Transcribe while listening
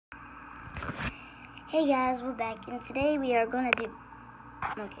Hey guys, we're back, and today we are going to do...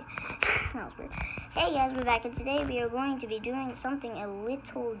 Okay, that was weird. Hey guys, we're back, and today we are going to be doing something a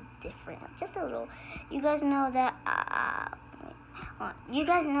little different. Just a little. You guys know that...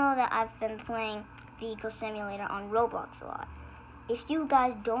 I've been playing Vehicle Simulator on Roblox a lot. If you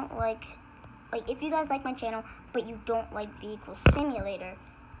guys don't like... if you guys like my channel, but you don't like Vehicle Simulator,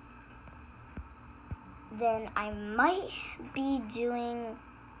 then I might be doing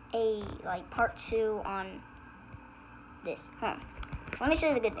a part 2 on this. Let me show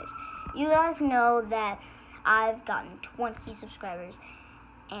you the good news. You guys know that I've gotten 20 subscribers,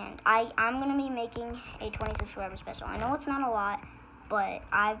 and I'm gonna be making a 20 subscriber special. I know it's not a lot, but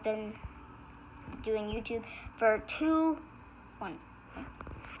I've been doing YouTube for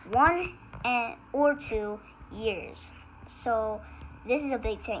 1 or 2 years, so this is a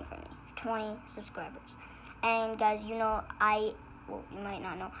big thing for me. 20 subscribers. And guys, you know, you might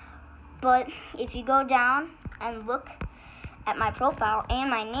not know, but if you go down and look at my profile and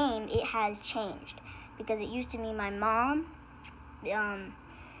my name, it has changed, because it used to be my mom. Karen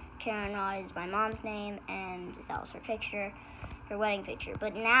Rod is my mom's name, and that was her picture, her wedding picture.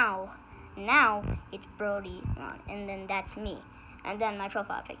 But now it's Brody Rod, and then that's me, and then my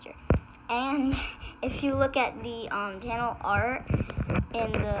profile picture. And if you look at the channel art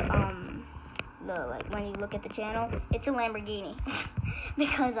in when you look at the channel, it's a Lamborghini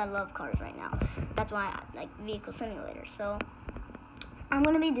because I love cars right now. That's why I like Vehicle Simulator. So I'm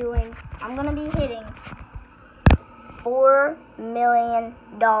gonna be hitting $4 million,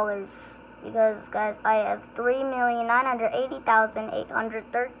 because guys, I have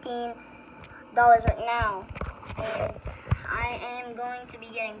 $3,980,813 right now, and I am going to be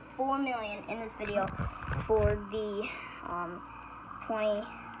getting 4 million in this video for the 20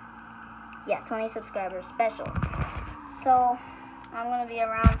 subscribers special. So I'm gonna be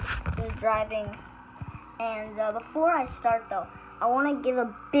around just driving, and before I start though, I want to give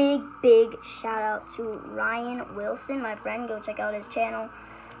a big shout out to Ryan Wilson, my friend. Go check out his channel,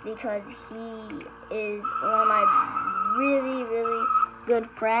 because he is one of my really good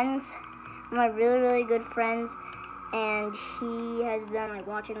friends. My really good friends, and he has been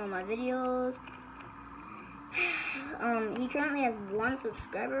watching all my videos. He currently has 1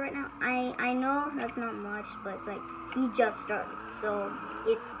 subscriber right now. I know that's not much, but it's he just started, so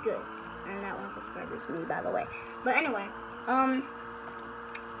it's good. And that 1 subscriber is me, by the way. But anyway,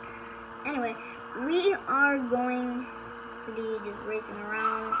 we are going to be just racing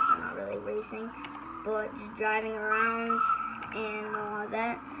around. Well, not really racing, but just driving around and all of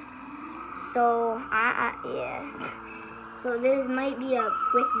that. So yeah. So this might be a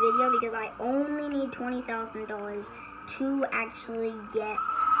quick video, because I only need $20,000 to actually get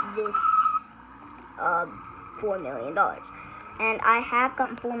this $4 million. And I have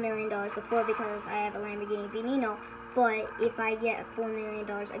gotten $4 million before, because I have a Lamborghini Veneno. But if I get $4 million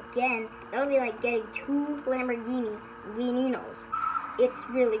again, that'll be like getting 2 Lamborghini Venenos. It's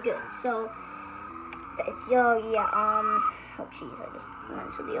really good. So yeah. Oh jeez, I just went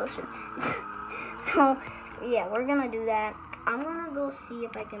into the ocean. So yeah, we're gonna do that. I'm gonna go see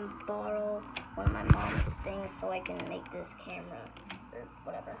if I can borrow one of my mom's things so I can make this camera, or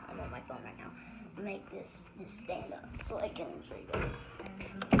whatever, I'm on my phone right now, make this just stand up so I can show you guys.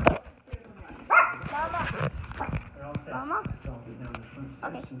 Mama?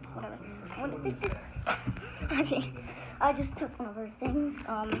 Okay, whatever. Okay, I just took one of her things.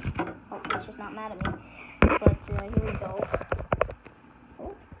 Hopefully she's not mad at me. But here we go.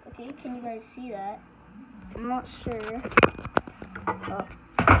 Oh, okay, can you guys see that? I'm not sure.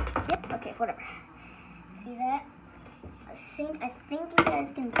 Yep, okay, whatever. See that? I think you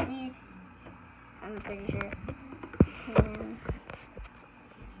guys can see. I'm pretty sure.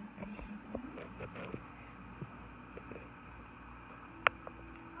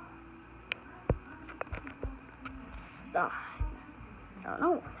 I don't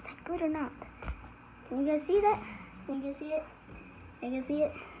know. Is that good or not? Can you guys see that? Can you guys see it? Can you guys see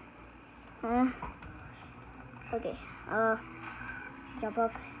it? Okay. Jump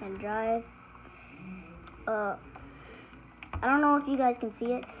up and drive. I don't know if you guys can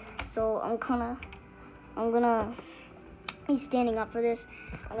see it, so I'm gonna be standing up for this.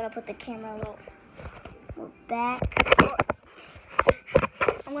 I'm gonna put the camera a little back.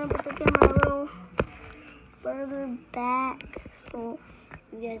 I'm gonna put the camera a little further back so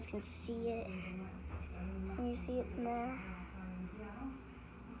you guys can see it. Can you see it from there?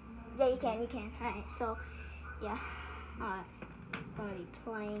 Yeah, you can. Alright, so yeah. I'm gonna be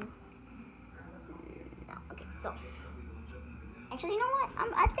playing. No, okay, so actually, you know what?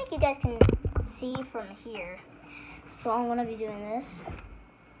 I think you guys can see from here. So I'm gonna be doing this.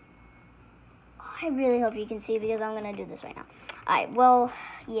 Oh, I I really hope you can see because I'm gonna do this right now. Alright, well,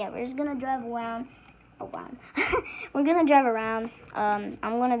 yeah, we're just gonna drive around. We're gonna drive around. I'm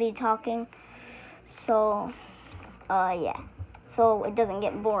gonna be talking. So, yeah. So it doesn't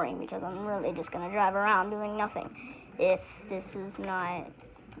get boring because I'm really just gonna drive around doing nothing. If this is not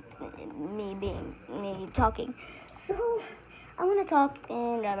me talking. So I'm gonna talk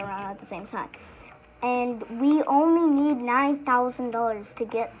and drive around at the same time. And we only need $9,000 to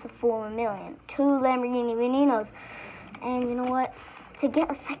get to 4 million. 2 Lamborghini Veninos. And you know what? To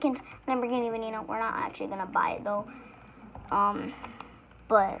get a second Lamborghini Veneno, we're not actually gonna buy it though.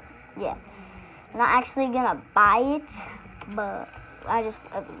 But yeah, we're not actually gonna buy it, but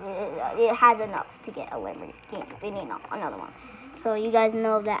it has enough to get a Lamborghini Veneno, another one. So you guys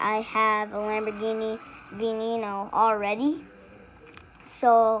know that I have a Lamborghini Veneno already.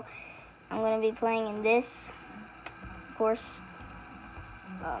 So I'm gonna be playing in this, of course.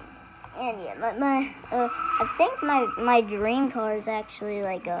 And yeah, I think my dream car is actually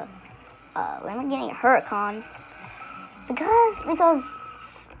like a Lamborghini Huracan, because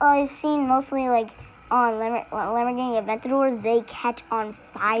I've seen mostly like on Lamborghini Aventadors, they catch on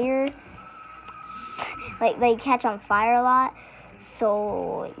fire, like they catch on fire a lot.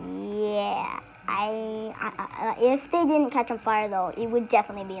 So yeah, if they didn't catch on fire though, it would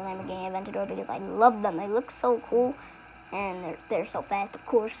definitely be a Lamborghini Aventador because I love them. They look so cool. And they're so fast, of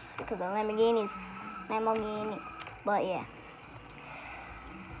course, because the Lamborghini. But yeah,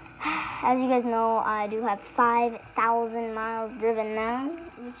 as you guys know, I do have 5,000 miles driven now,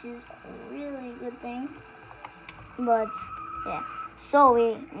 which is a really good thing. But yeah, so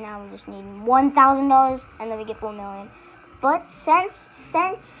we just need $1,000, and then we get 4 million. But since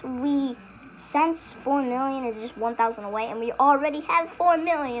 4 million is just 1,000 away, and we already have 4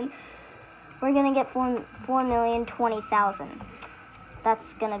 million. We're gonna get 4,020,000.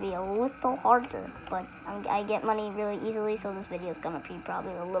 That's gonna be a little harder, but I get money really easily, so this video is gonna be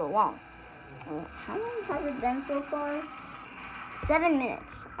probably a little long. How long has it been so far? 7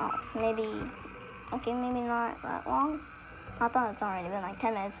 minutes. Oh, maybe. Okay, maybe not that long. I thought it's already been like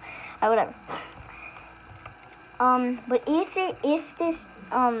 10 minutes. Whatever. But if this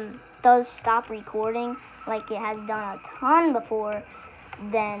does stop recording, like it has done a ton before,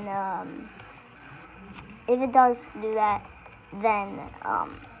 then if it does do that, then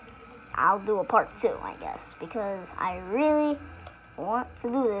I'll do a part 2, I guess, because I really want to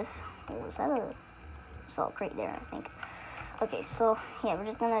do this. Oh, is that a salt crate there, I think. Okay, so yeah, we're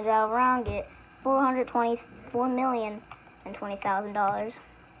just gonna drive around, get $420,000.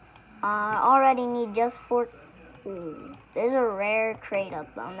 I already need just ooh, there's a rare crate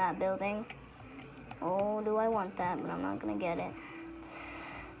up on that building. Oh, do I want that? But I'm not gonna get it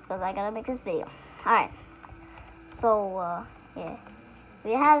because I gotta make this video. Alright, so yeah,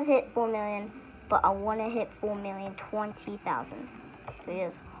 we have hit 4 million, but I want to hit 4,020,000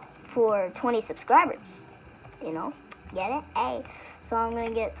 because for 20 subscribers, you know, get it? Hey, so I'm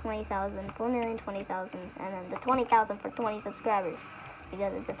gonna get 20,000, 4,020,000, and then the 20,000 for 20 subscribers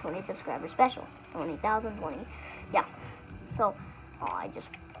because it's a 20 subscriber special. 20,000, 20, yeah. So, I just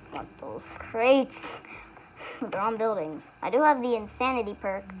want those crates. They're on buildings. I do have the insanity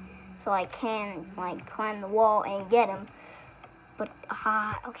perk, so I can like climb the wall and get them. But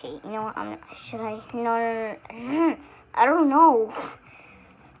okay, you know what? Should I? No. I don't know.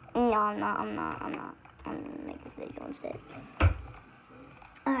 No, I'm not. I'm gonna make this video instead.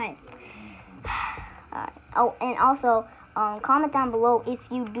 Alright. Oh, and also, comment down below if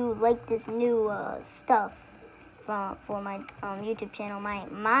you do like this new stuff for my YouTube channel. My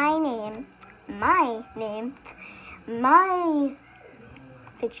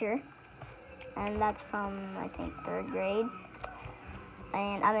picture, and that's from I think 3rd grade.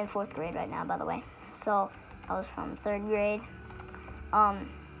 And I'm in 4th grade right now, by the way. So I was from 3rd grade.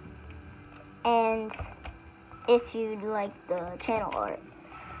 And if you like the channel art,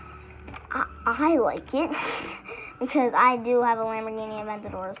 I like it because I do have a Lamborghini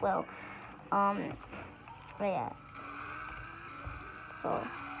Aventador as well. But yeah. So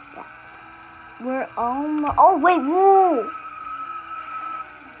yeah, we're almost. Oh wait, whoa!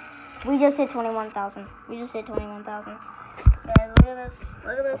 We just hit 21,000. We just hit 21,000. Guys, look at this.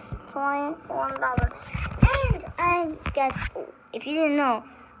 Look at this. 21,000. And guys, if you didn't know,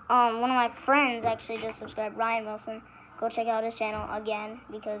 one of my friends actually just subscribed, Ryan Wilson. Go check out his channel again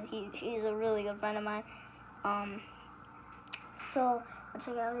because he's a really good friend of mine. So go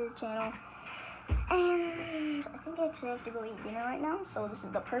check out his channel. And I think I actually have to go eat dinner right now, so this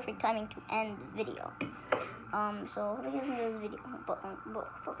is the perfect timing to end the video. So hope you guys enjoy this video. But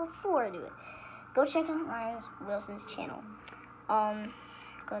before I do it, go check out Ryan Wilson's channel.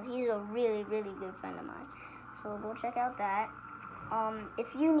 because he's a really, really good friend of mine. So go check out that. If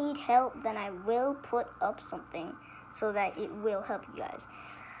you need help, then I will put up something so that it will help you guys.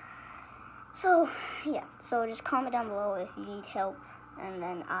 So yeah, so just comment down below if you need help, and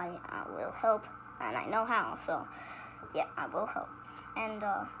then I will help, and I know how. So yeah, I will help. And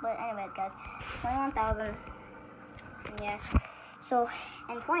but anyways, guys, 21,000. Yeah. So,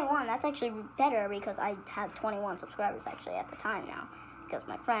 and 21, that's actually better because I have 21 subscribers actually at the time now, because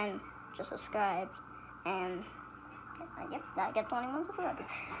my friend just subscribed, and yep, I got 21 subscribers.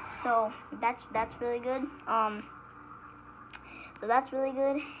 So that's really good. So that's really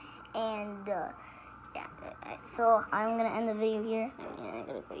good, and yeah. So I'm gonna end the video here. I'm gonna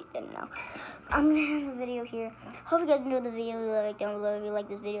end the video here. Hope you guys enjoyed the video. Like down below if you like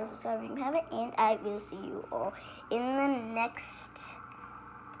this video, subscribe if you haven't, and I will see you all in the next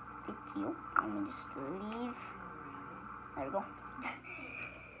video. Let me just leave. There we go.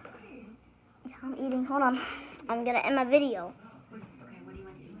 I'm eating. Hold on. I'm gonna end my video.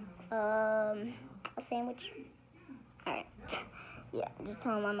 A sandwich. Alright. Yeah, just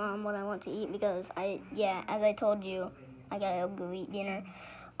telling my mom what I want to eat because as I told you, I gotta go eat dinner.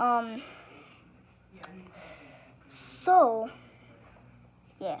 So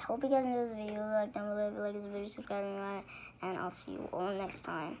yeah, hope you guys enjoyed this video. Like down below if you like this video, subscribe and I'll see you all next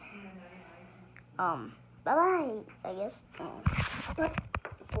time. Bye bye, I guess. But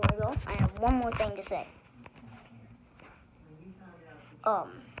before I go, I have one more thing to say. Oh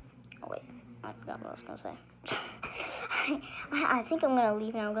wait, I forgot what I was gonna say. I think I'm gonna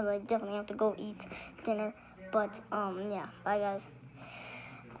leave now because I definitely have to go eat dinner. But yeah, bye guys.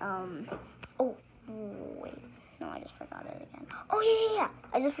 Oh wait, no, I just forgot it again. Oh yeah,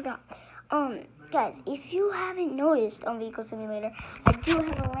 I just forgot. Guys, if you haven't noticed on Vehicle Simulator, I do have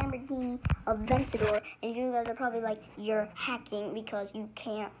a Lamborghini Aventador, and you guys are probably like, you're hacking because you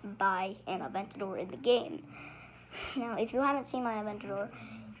can't buy an Aventador in the game. Now, if you haven't seen my Aventador,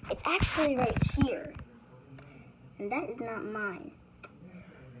 it's actually right here, and that is not mine.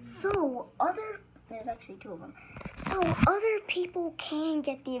 So there's actually two of them. So other people can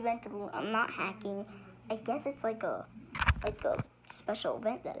get the Aventador. I'm not hacking. I guess it's like a special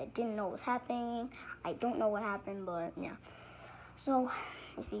event that I didn't know was happening. I don't know what happened, but yeah. So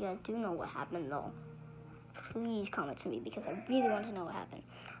if you guys do know what happened though, please comment to me because I really want to know what happened.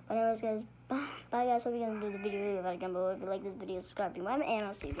 But anyways guys, bye guys. Hope you guys enjoyed the video. If you like this video, subscribe if you haven't, and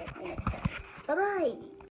I'll see you guys next time. Bye bye.